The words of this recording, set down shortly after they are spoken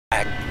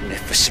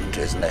magnificent,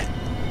 isn't it?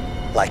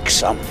 Like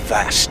some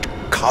vast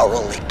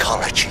coral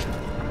ecology.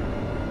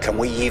 Can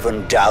we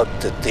even doubt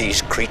that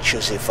these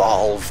creatures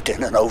evolved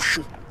in an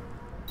ocean?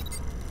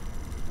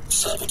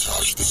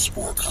 Sabotage the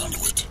Spore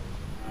Conduit.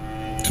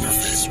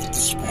 Interface with the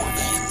Spore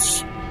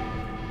veins.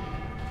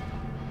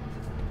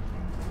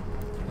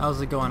 How's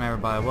it going,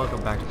 everybody?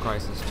 Welcome back to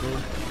Crysis 2.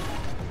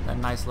 That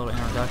nice little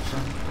introduction.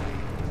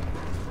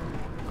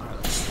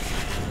 Alright,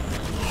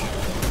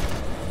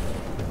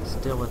 let's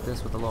deal with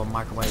this with a little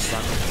microwave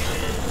zapper.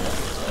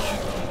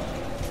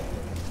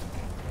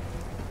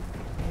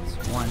 It's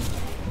one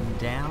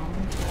down.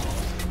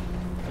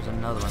 There's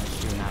another one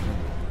shooting at me.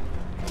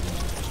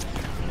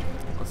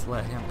 Let's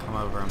let him come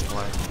over and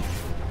play.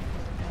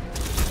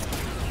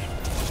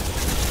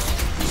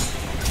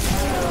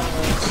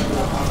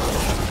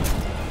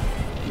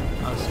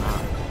 Oh, it's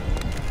not.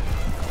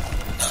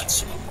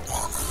 Maximum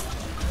armor.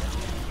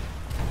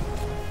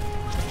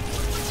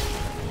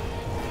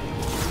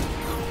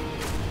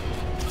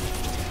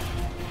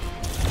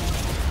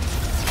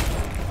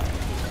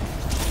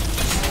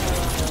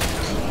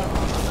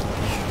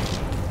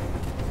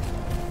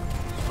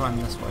 Let's run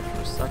this way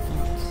for a second.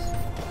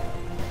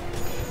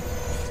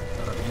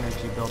 Let our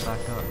energy build back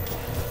up.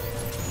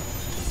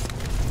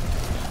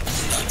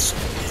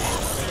 Maximum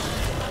armor.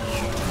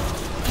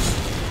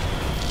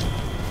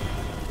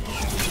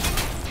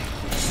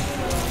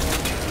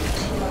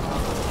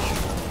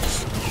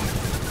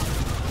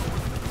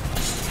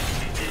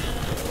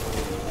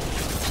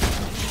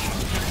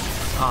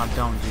 Oh,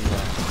 don't do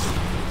that.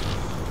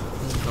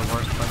 This is the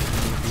worst place for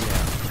me to be at.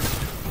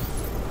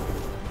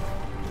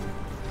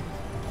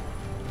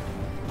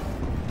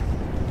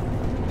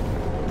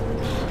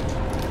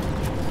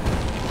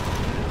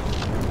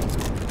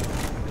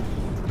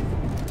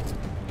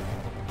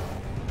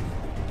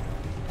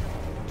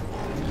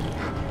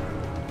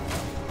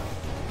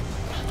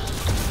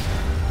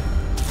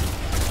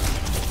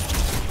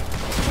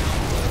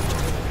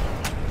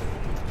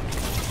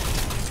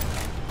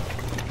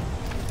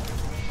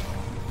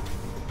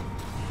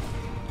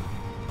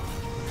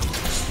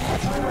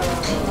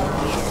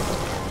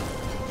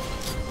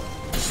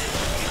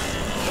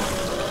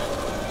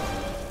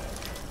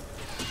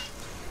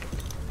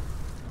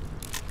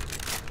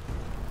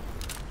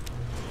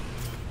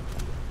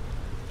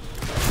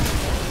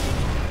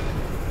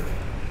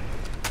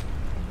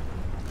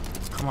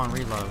 Come on,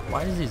 reload.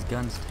 Why does these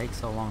guns take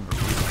so long to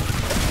reload?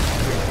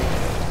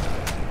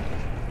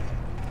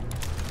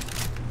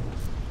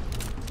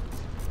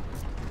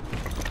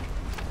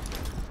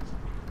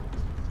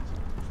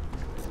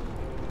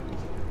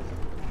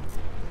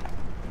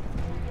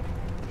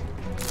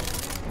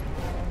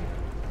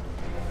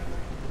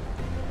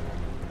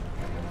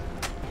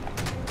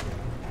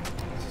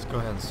 Let's go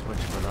ahead and switch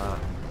for that.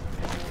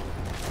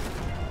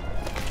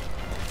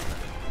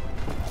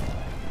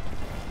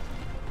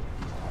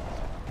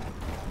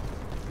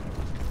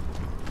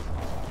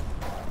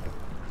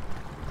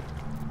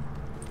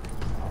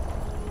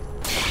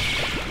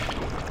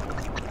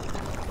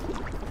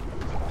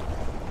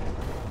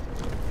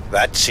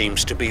 That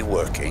seems to be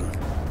working.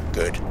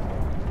 Good.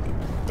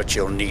 But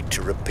you'll need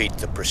to repeat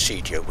the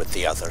procedure with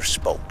the other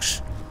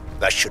spokes.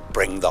 That should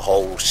bring the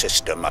whole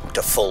system up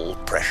to full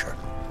pressure.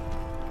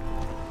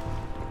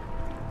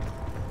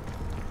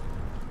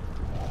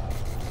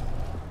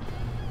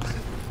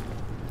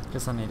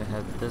 Guess I need to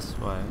head this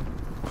way.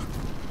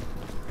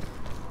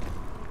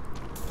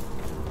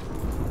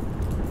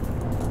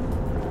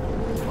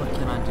 What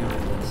can I do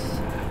with this?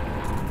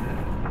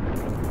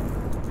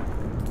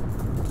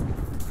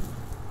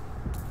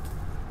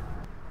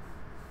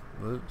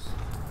 Whoops.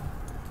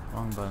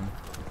 Wrong button.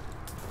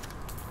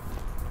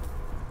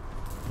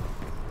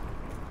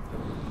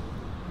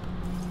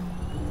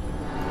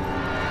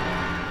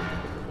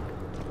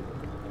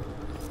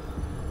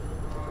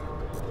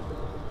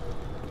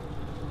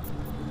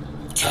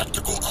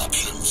 Tactical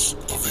options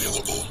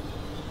available.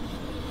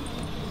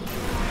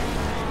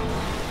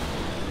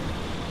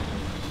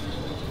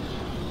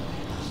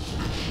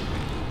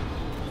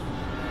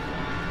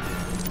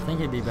 I think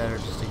it'd be better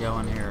just to go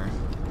in here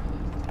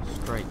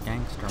straight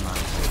gangster mode.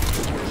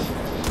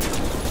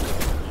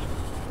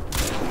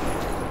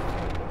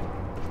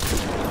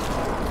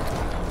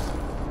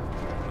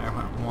 There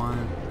went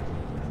one.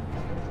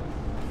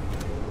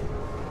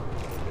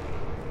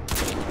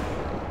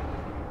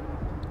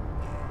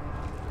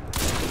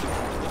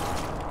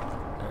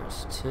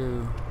 There's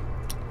two.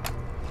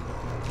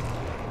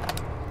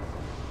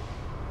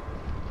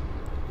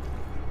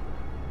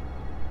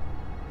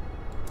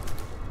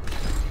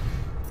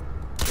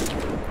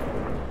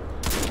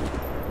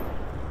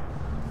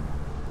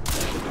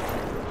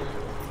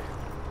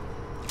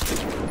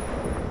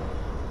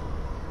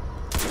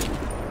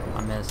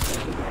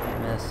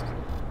 Missed.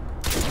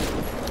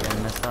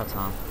 Didn't miss that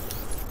time.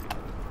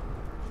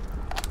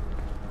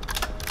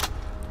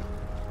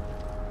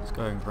 Let's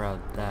go ahead and grab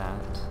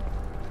that.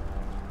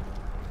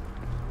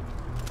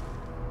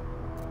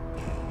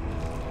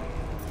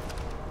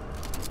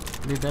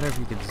 It'd be better if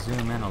you could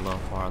zoom in a little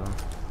farther.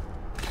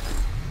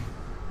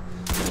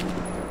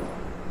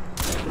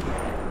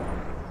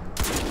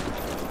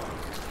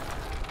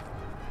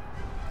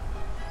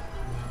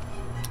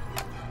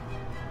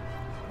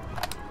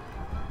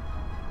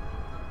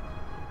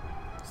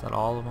 Is that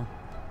all of them?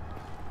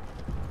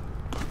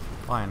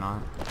 Why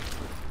not?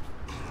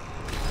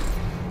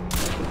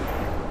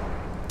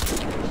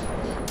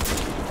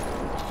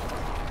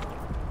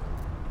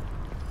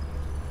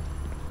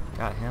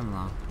 Got him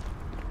though.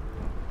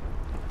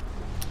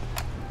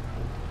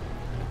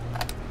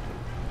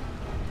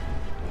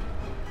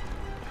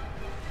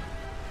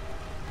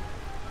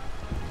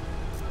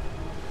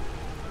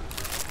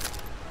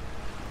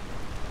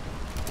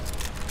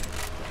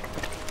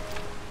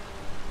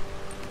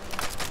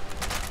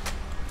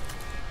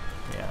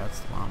 Yeah, that's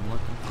what I'm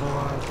looking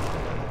for.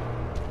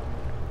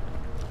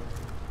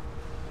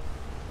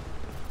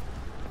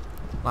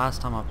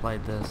 Last time I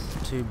played this,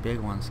 2 big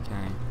ones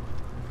came.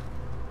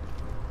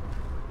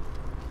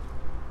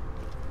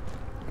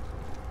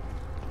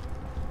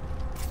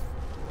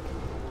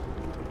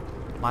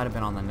 Might have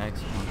been on the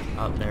next one.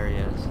 Oh, there he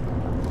is.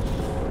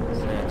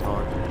 See, I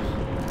told you.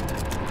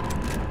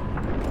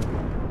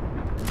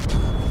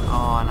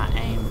 Oh, and I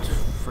aimed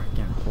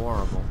freaking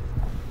horrible.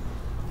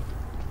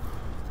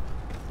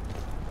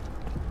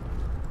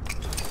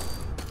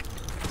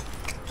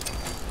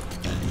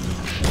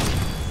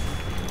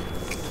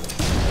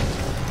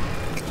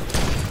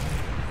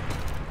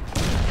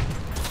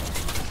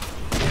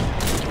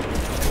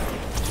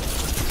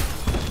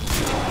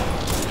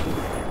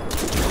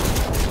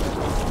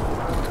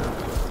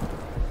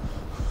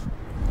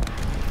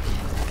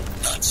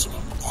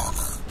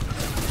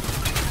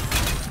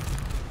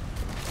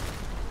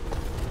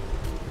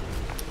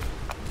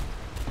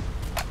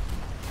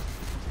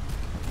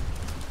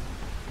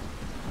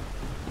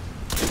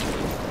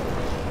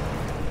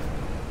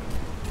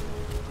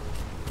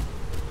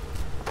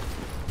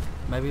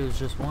 Maybe it was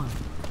just one.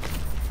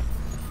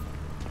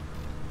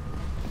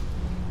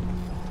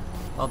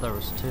 Oh, there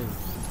was 2.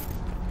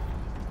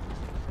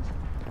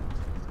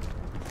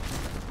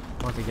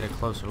 I'll have to get a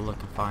closer look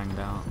and find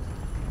out.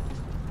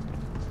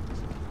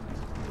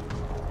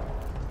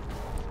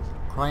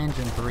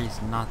 CryEngine 3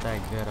 is not that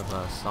good of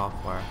a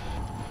software,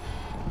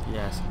 if you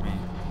ask me.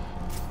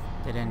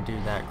 They didn't do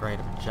that great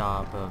of a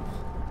job of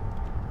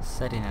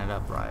setting it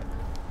up right.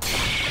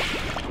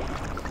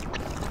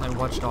 Like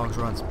Watch Dogs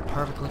runs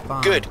perfectly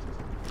fine. Good.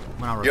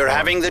 You're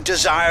having the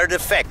desired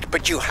effect,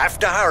 but you have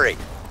to hurry.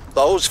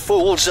 Those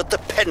fools at the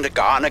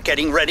Pentagon are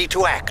getting ready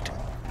to act.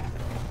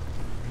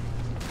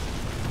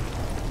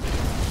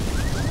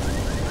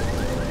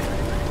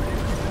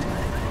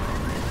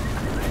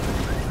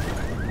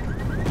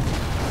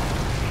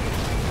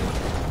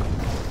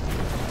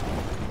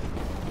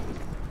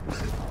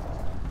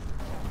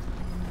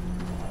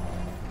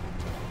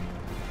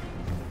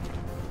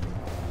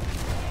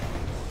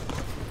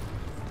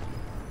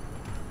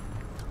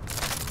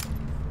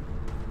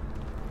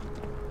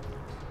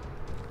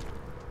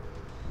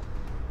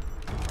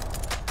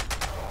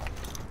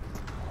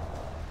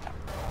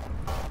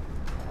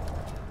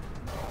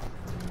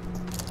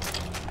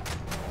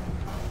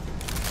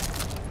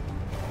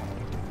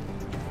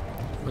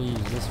 We'll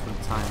use this for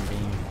the time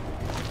being.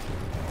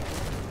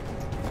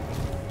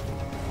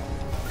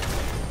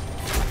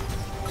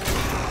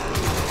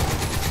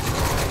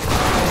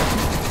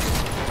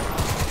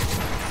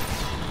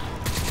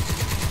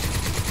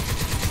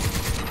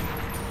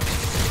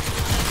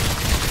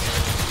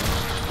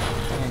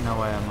 Ain't no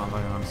way I'm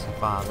ever gonna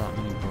survive that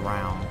many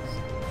rounds.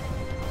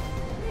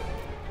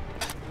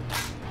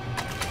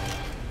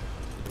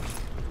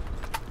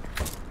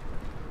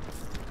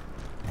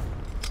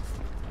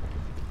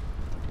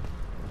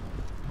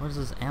 Where's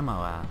this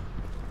ammo at?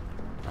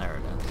 There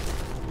it is.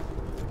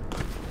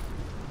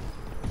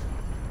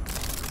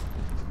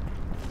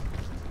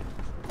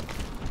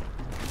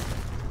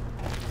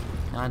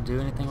 Can I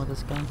do anything with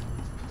this gun?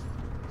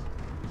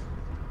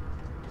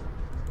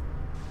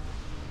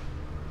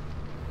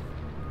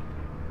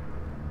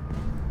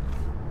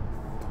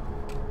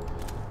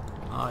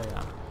 Oh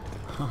yeah.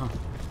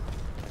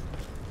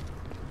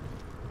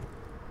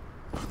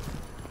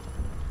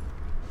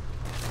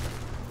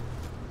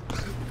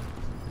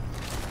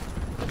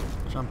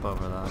 Jump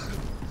over that.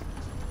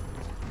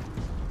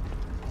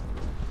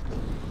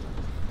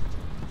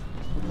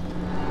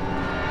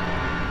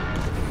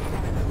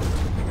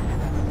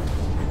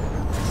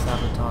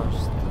 Sabotage,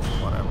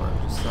 whatever,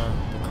 just the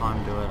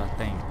conduit, I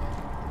think.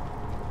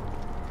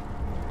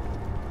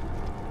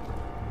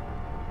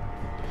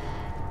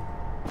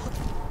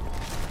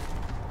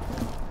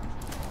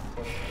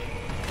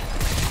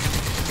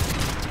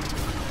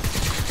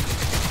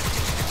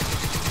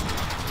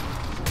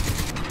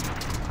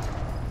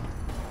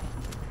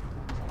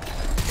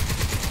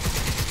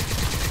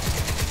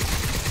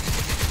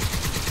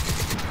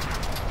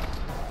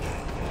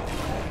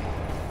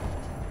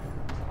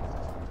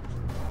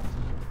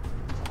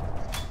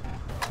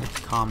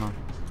 Common.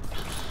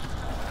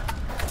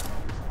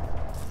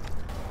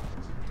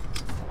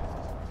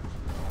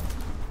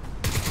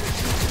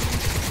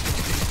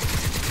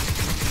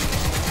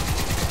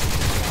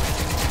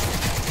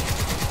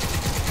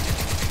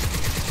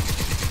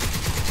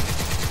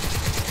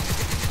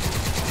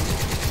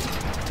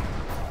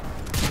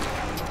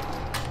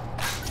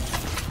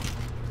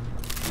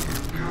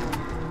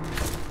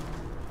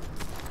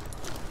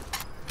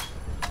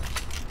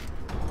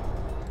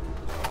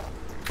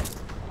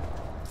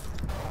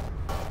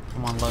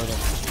 unloaded.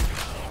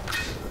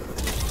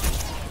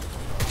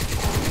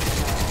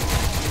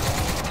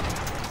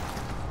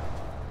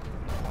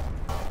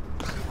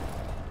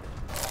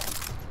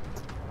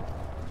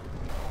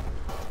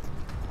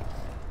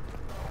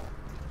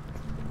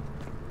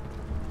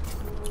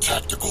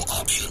 Tactical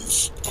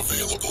options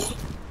available.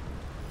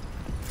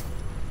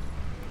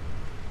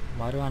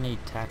 Why do I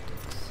need tactics?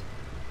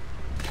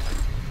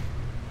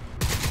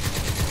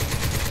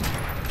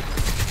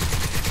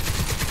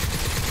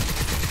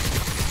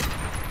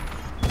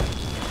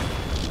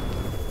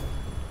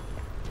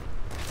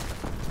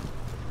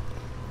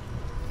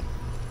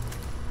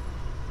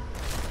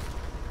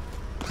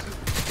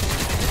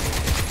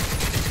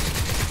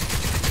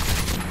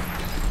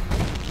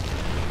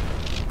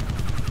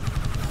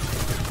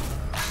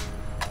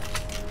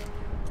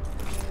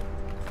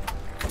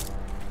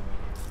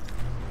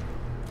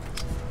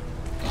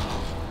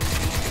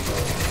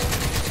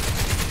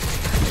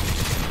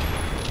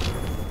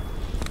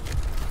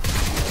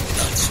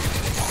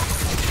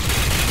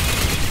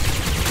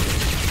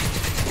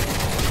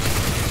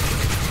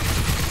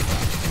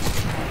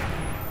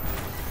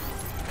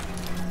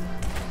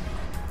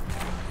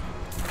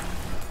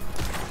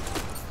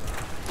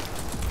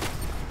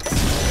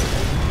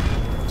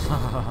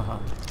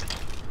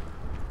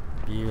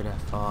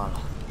 Beautiful.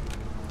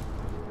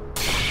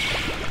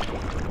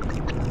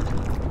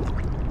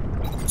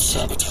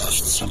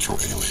 Sabotage the central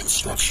alien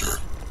structure.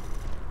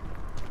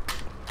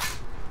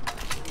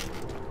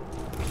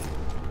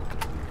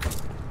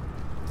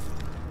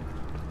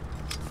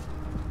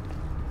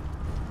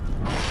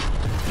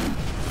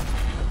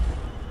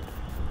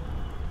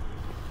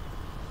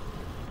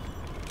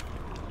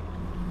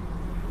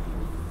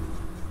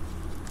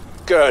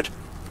 Good.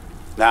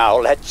 Now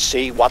let's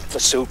see what the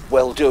suit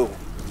will do.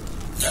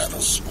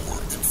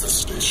 Nanospore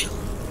infestation.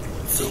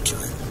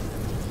 Filtering.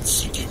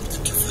 Seeking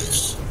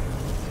interface.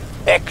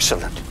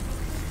 Excellent.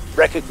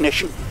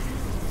 Recognition,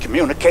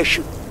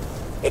 communication,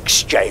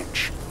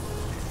 exchange.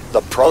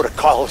 The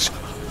protocols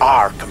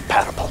are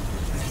compatible.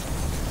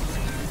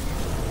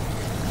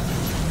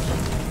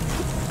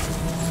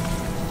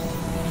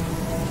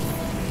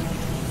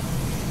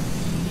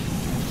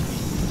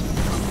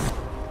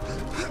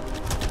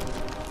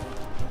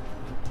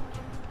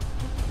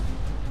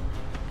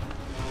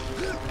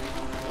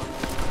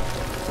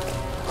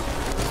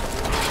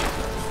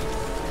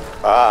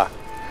 Ah,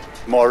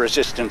 more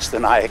resistance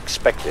than I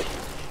expected.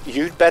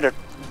 You'd better...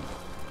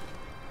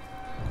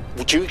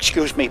 Would you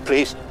excuse me,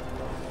 please?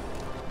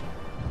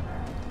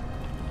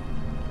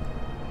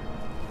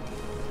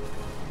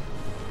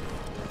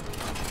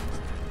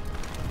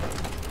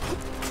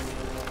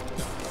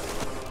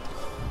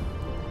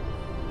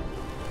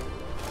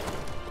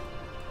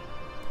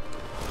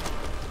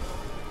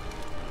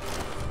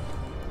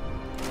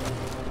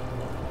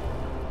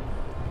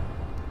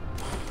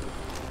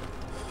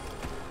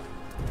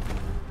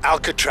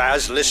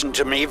 Alcatraz, listen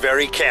to me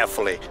very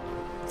carefully.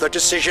 The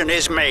decision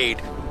is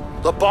made.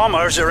 The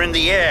bombers are in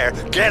the air.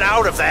 Get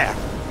out of there.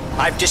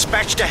 I've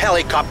dispatched a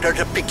helicopter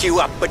to pick you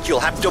up, but you'll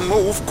have to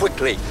move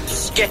quickly.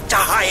 Get to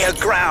higher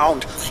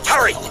ground.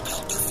 Hurry!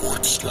 Helicopter for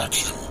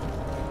extraction.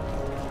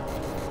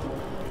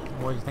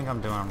 What do you think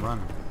I'm doing? I'm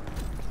running.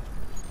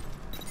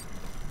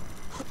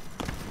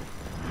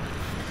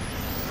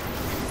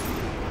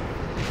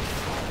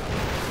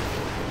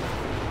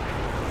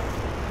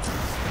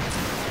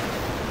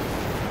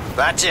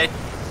 That's it.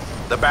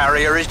 The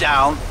barrier is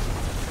down.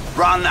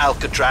 Run,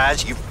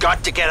 Alcatraz. You've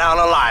got to get out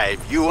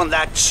alive. You and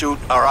that suit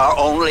are our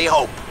only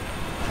hope.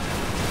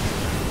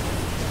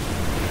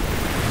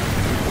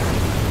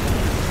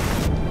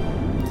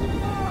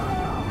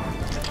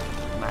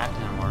 That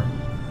didn't work.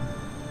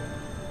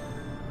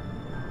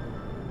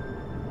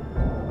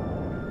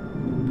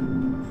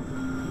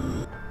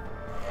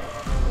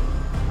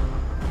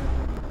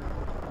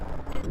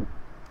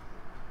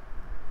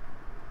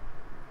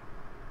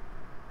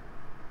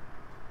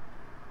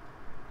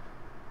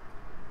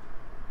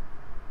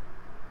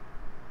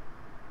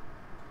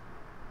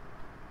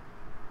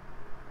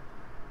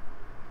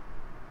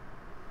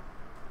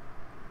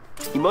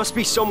 He must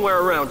be somewhere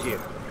around here.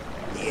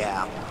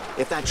 Yeah,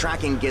 if that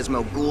tracking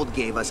gizmo Gould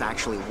gave us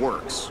actually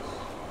works.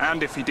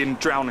 And if he didn't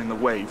drown in the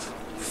wave.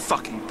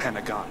 Fucking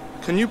Pentagon.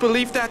 Can you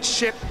believe that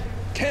shit?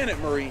 Can it,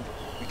 Marine?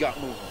 We got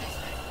moving.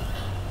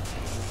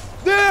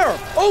 There!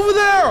 Over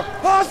there!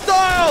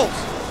 Hostiles!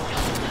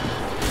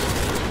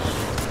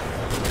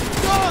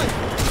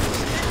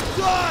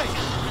 Inside!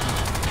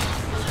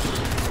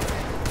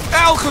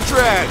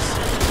 Alcatraz!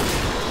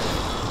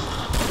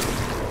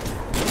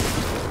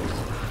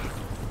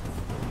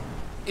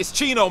 It's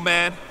Chino,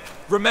 man.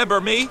 Remember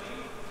me?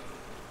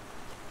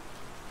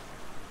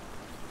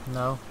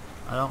 No,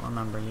 I don't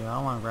remember you. I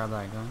don't want to grab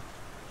that gun.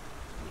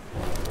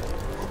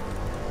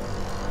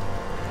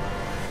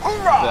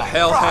 Hoorah! The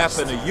hell Christ!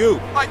 happened to you?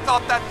 I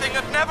thought that thing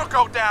would never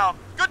go down.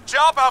 Good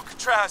job,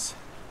 Alcatraz.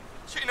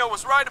 Chino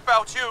was right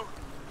about you.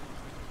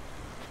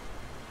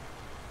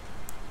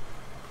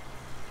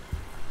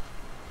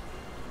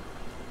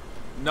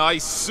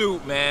 Nice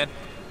suit, man.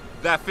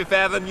 That Fifth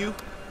Avenue?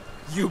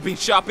 You been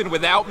shopping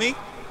without me?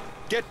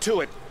 Get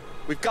to it.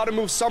 We've got to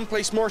move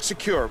someplace more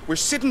secure. We're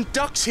sitting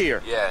ducks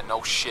here. Yeah,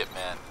 no shit,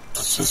 man.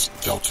 Assist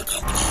Delta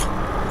Company.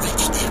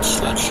 Reach the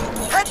extraction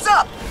point. Heads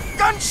up!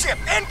 Gunship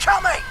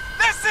incoming!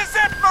 This is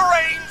it,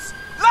 Marines!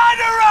 Line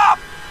her up!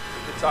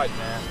 Keep it tight,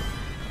 man.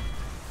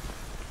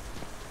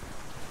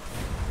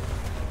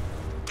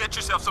 Get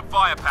yourself some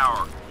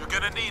firepower. You're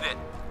gonna need it.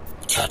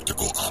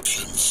 Tactical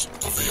options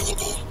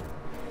available.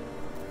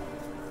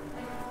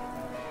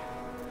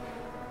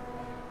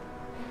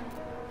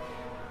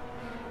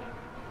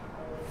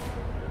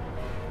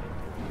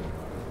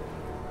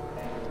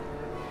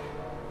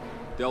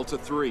 Delta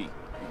 3, you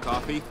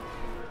copy?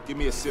 Give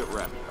me a sit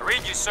rep. I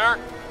read you, sir.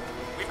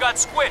 We've got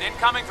squid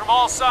incoming from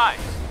all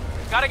sides.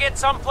 Gotta get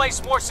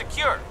someplace more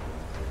secure.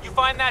 You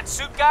find that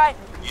suit guy?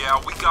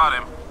 Yeah, we got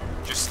him.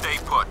 Just stay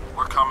put.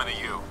 We're coming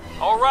to you.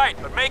 All right,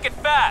 but make it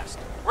fast.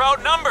 We're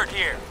outnumbered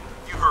here.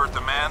 You heard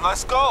the man.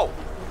 Let's go.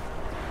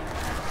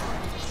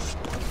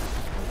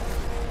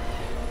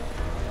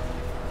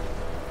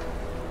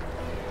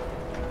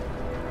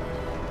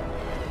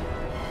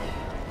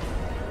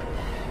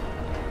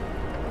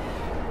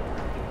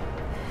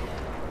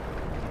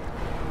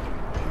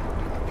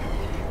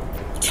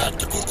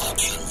 Tactical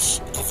options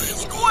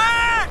available.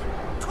 Squid!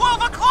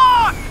 12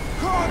 o'clock!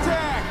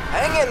 Contact!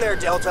 Hang in there,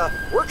 Delta.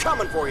 We're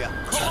coming for you.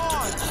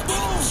 Tactical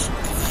options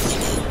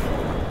available.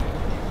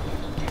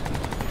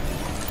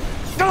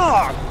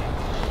 Dog!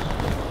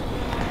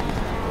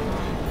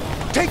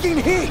 Taking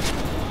heat!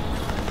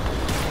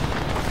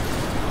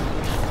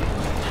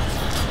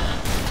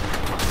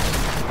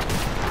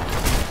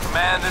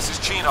 Man, this is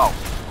Chino.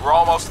 We're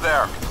almost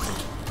there.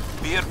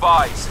 Be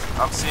advised,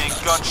 I'm seeing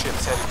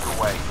gunships headed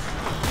your way.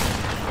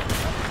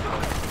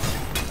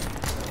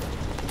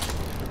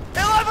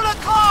 11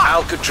 o'clock!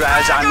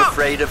 Alcatraz, I'm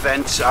afraid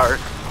events are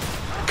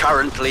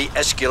currently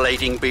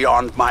escalating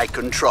beyond my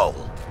control.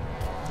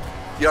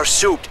 Your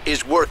suit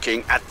is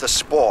working at the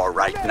Spore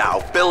right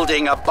now,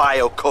 building a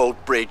biocode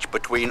bridge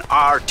between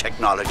our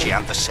technology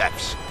and the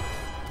Cephs.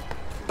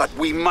 But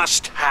we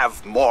must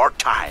have more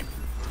time.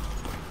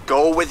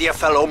 Go with your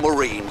fellow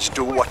Marines,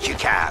 do what you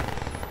can.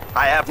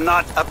 I have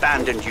not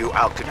abandoned you,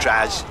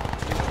 Alcatraz.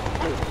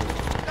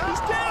 He's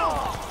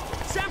down!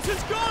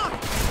 Samson's gone!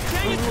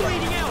 Dang, it's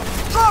bleeding out!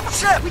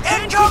 Dropship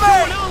can't keep incoming!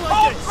 going on like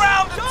Hold this.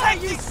 ground and Die,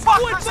 take you these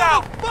fuckers squid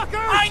out!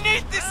 motherfuckers! I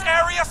need this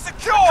area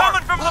secure!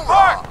 Coming from the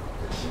park!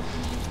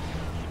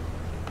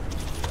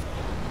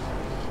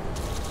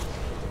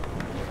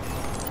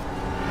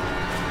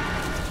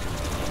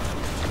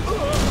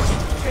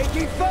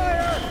 Taking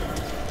fire!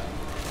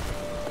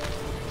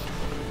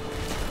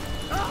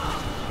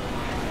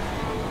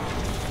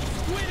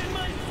 Squid in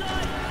my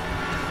sight!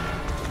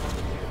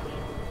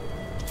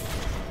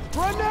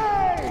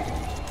 Grenade!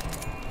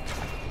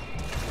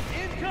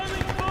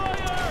 Incoming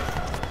fire!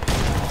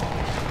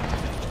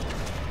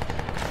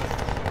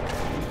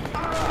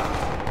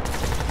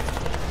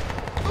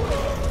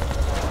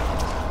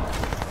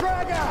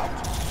 Frag out!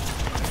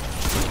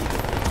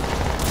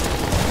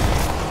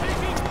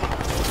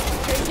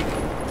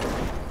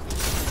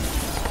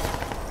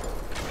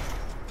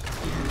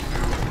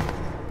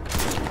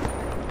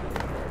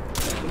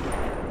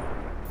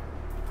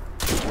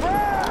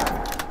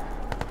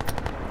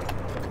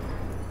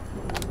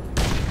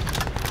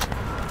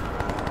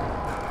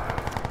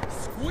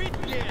 Squid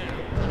down!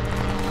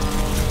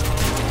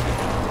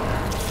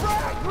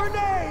 Frag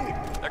grenade!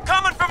 They're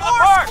coming from the More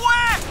park!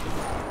 squid!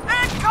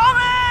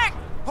 Incoming!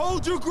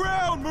 Hold your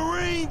ground,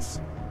 Marines!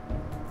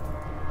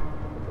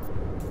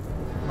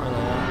 Where are they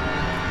at?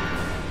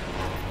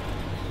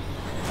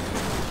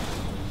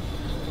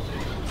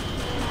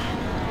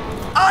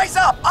 Eyes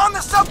up! On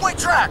the subway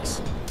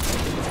tracks!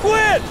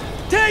 Squid!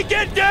 Take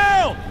it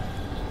down!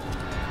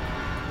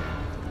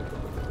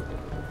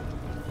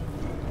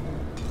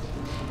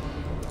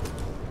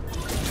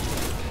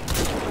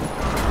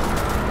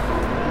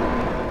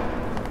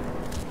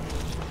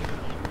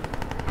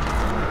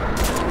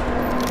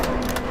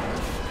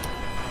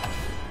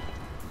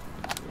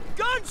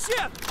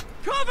 Gunship!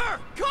 Cover!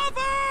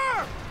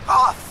 Cover!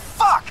 Oh,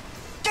 fuck!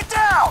 Get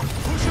down!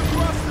 Push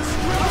across the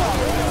strip!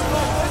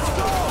 Let's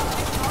go!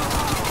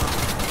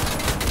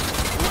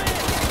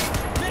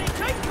 Squid!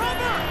 Take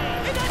cover!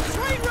 In that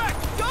train wreck!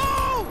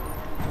 Go!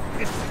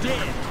 It's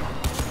dead!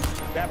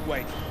 That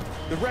way.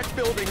 The wreck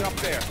building up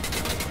there.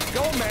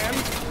 Go, man!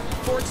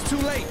 Before it's too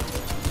late.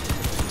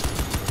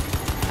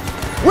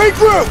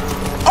 Regroup!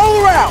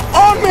 All around!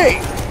 On me!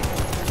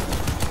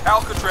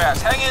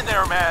 Alcatraz, hang in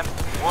there, man.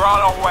 We're on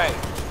our way.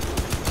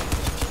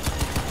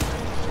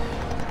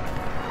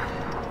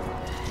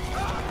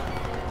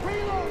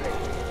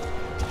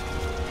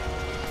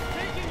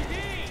 Taking D!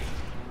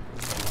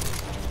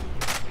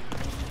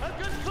 A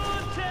good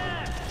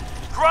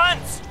contact!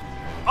 Grunts!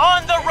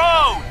 On the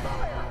road!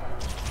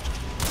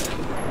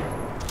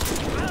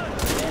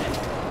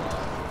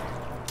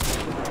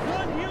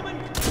 One human!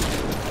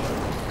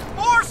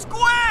 More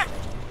squid!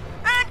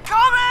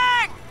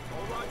 Incoming!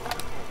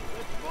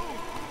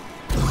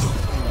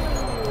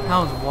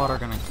 How is water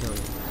gonna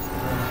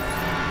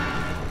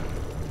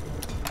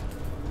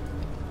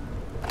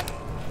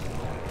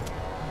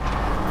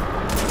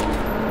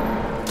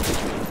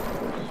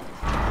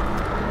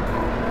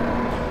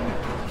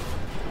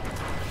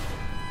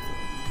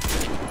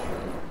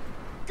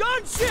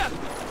ya!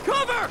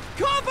 Cover!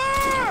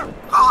 Cover!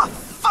 Ah,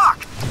 fuck!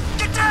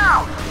 Get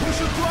down!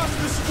 Push across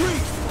the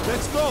street!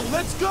 Let's go!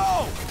 Let's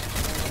go!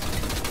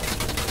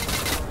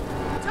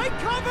 Take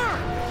cover!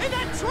 In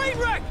that train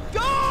wreck!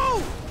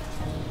 Go!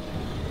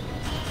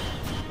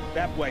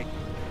 That way.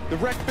 The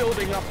wreck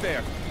building up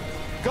there.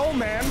 Go,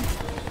 man!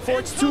 Before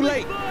it's too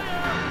late.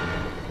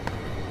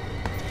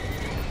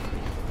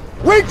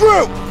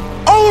 Regroup!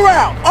 All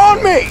around!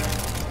 On me!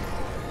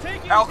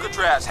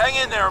 Alcatraz, hang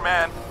in there,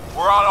 man.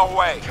 We're on our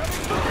way.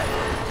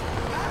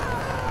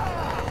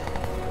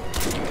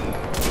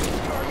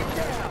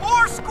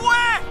 More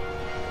squid!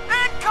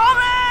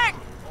 Incoming!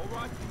 All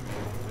right.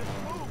 Let's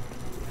move.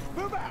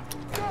 Move out.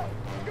 Go!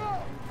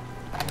 Go!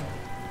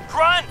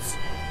 Grunts!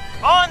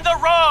 On the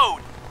road!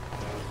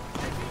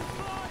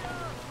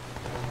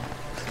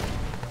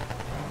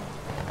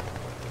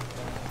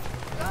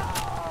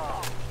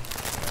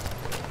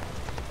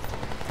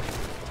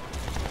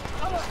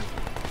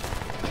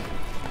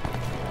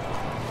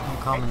 I'm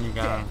coming, you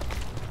guys.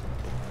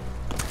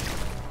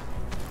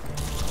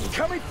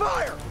 Incoming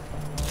fire!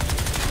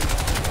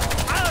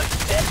 Oh,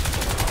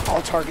 shit!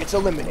 All targets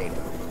eliminated.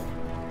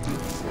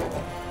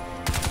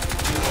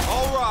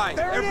 All right,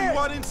 There it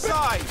everyone is.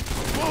 inside!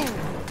 Move!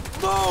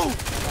 Move!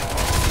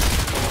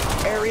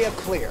 Area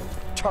clear.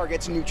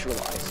 Targets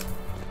neutralized.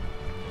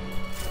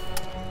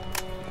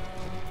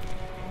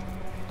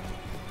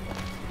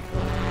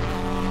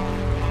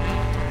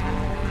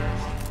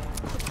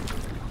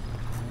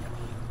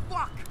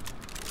 Fuck!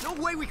 No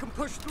way we can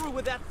push through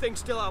with that thing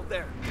still out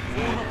there.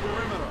 Form a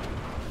perimeter.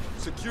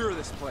 Secure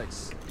this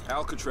place.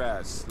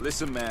 Alcatraz,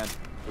 listen, man.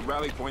 The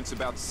rally point's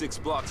about 6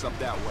 blocks up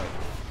that way.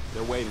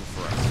 They're waiting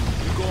for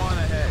us. You go on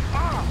ahead.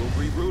 We'll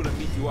reroute and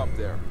meet you up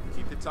there.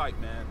 Keep it tight,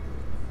 man.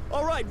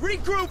 All right,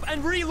 regroup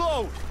and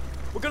reload.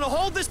 We're gonna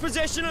hold this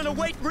position and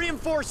await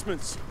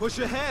reinforcements. Push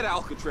ahead,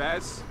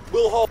 Alcatraz.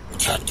 We'll hold.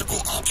 Tactical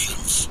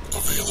options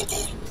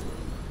available.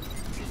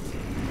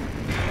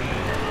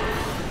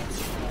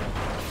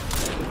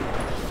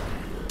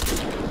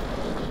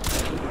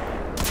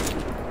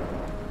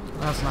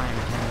 That's not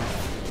even him.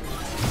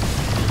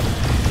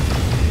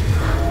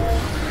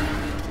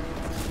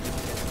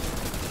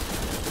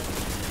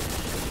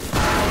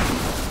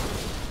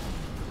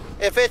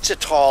 If it's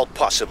at all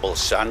possible,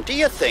 son, do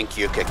you think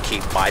you could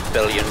keep my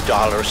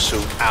billion-dollar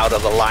suit out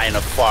of the line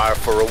of fire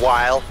for a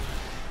while?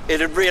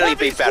 It'd really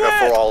be better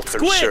for all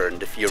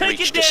concerned if you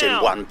reached us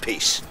in one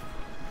piece.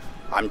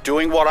 I'm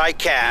doing what I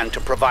can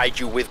to provide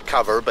you with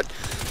cover, but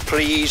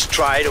please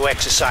try to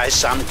exercise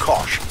some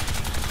caution.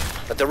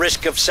 At the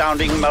risk of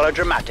sounding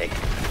melodramatic,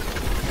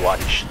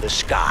 watch the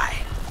sky.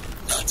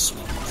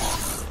 Maximum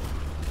armor.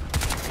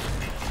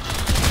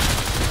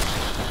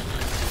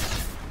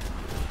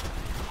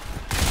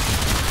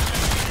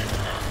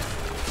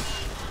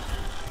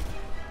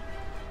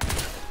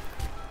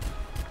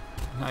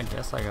 I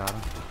guess I got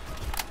him.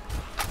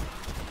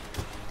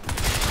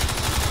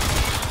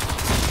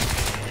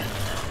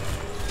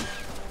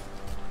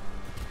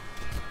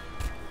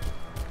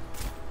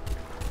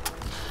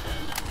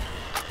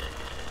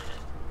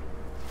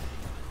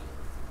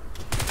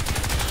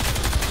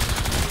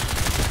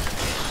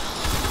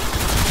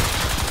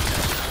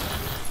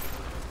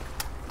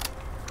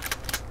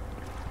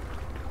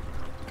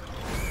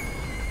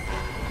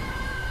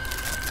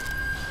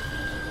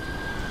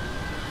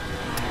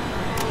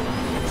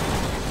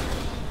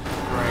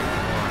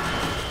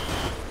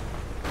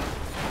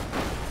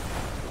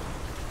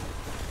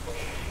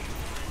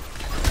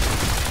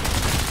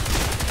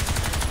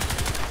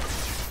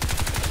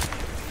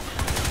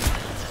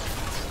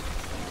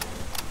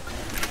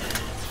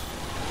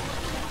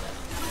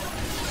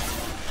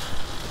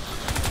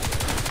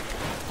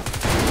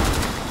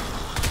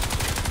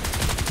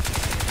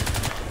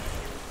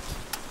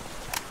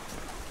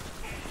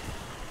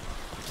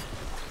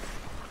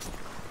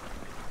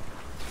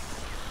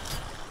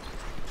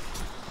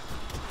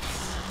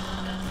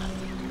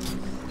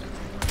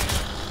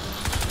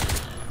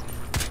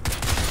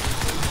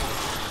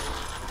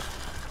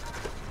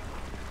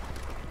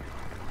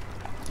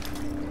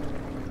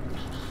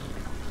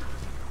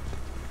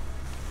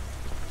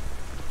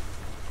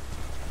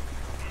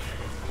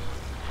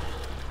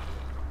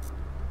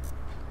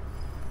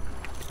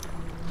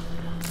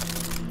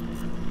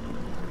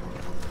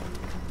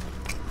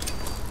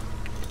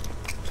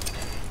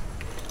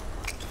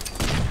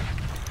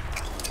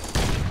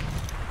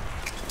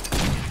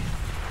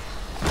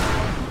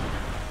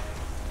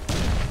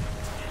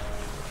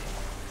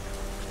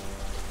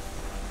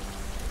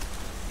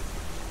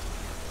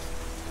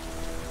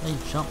 They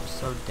jump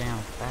so damn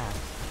fast.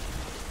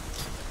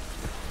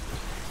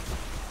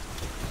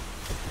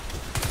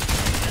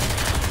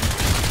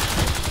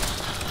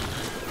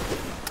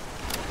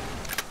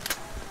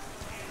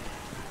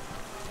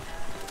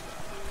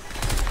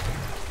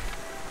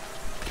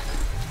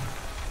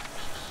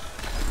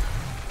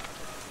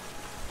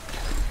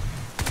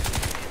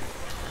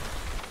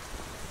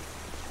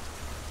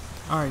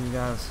 Alright, you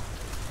guys.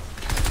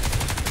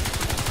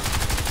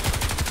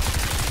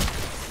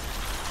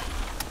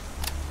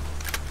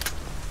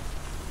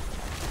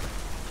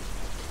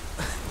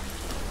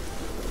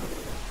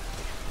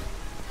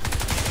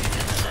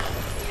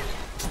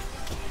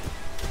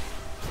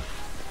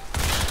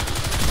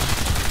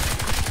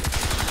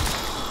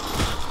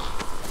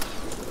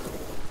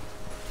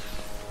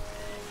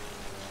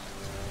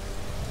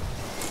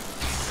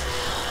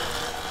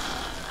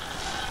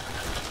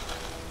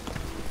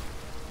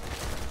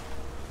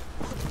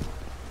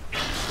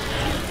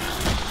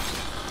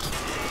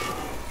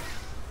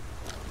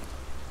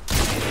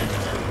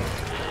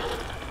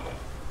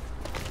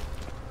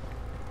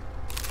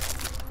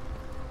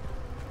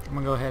 I'm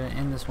gonna go ahead and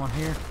end this one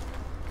here.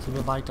 So if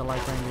you'd like to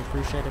like, and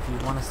appreciate it. If you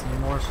want to see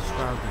more,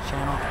 subscribe to the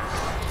channel.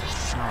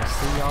 And I will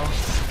see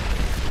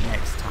y'all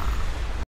next time.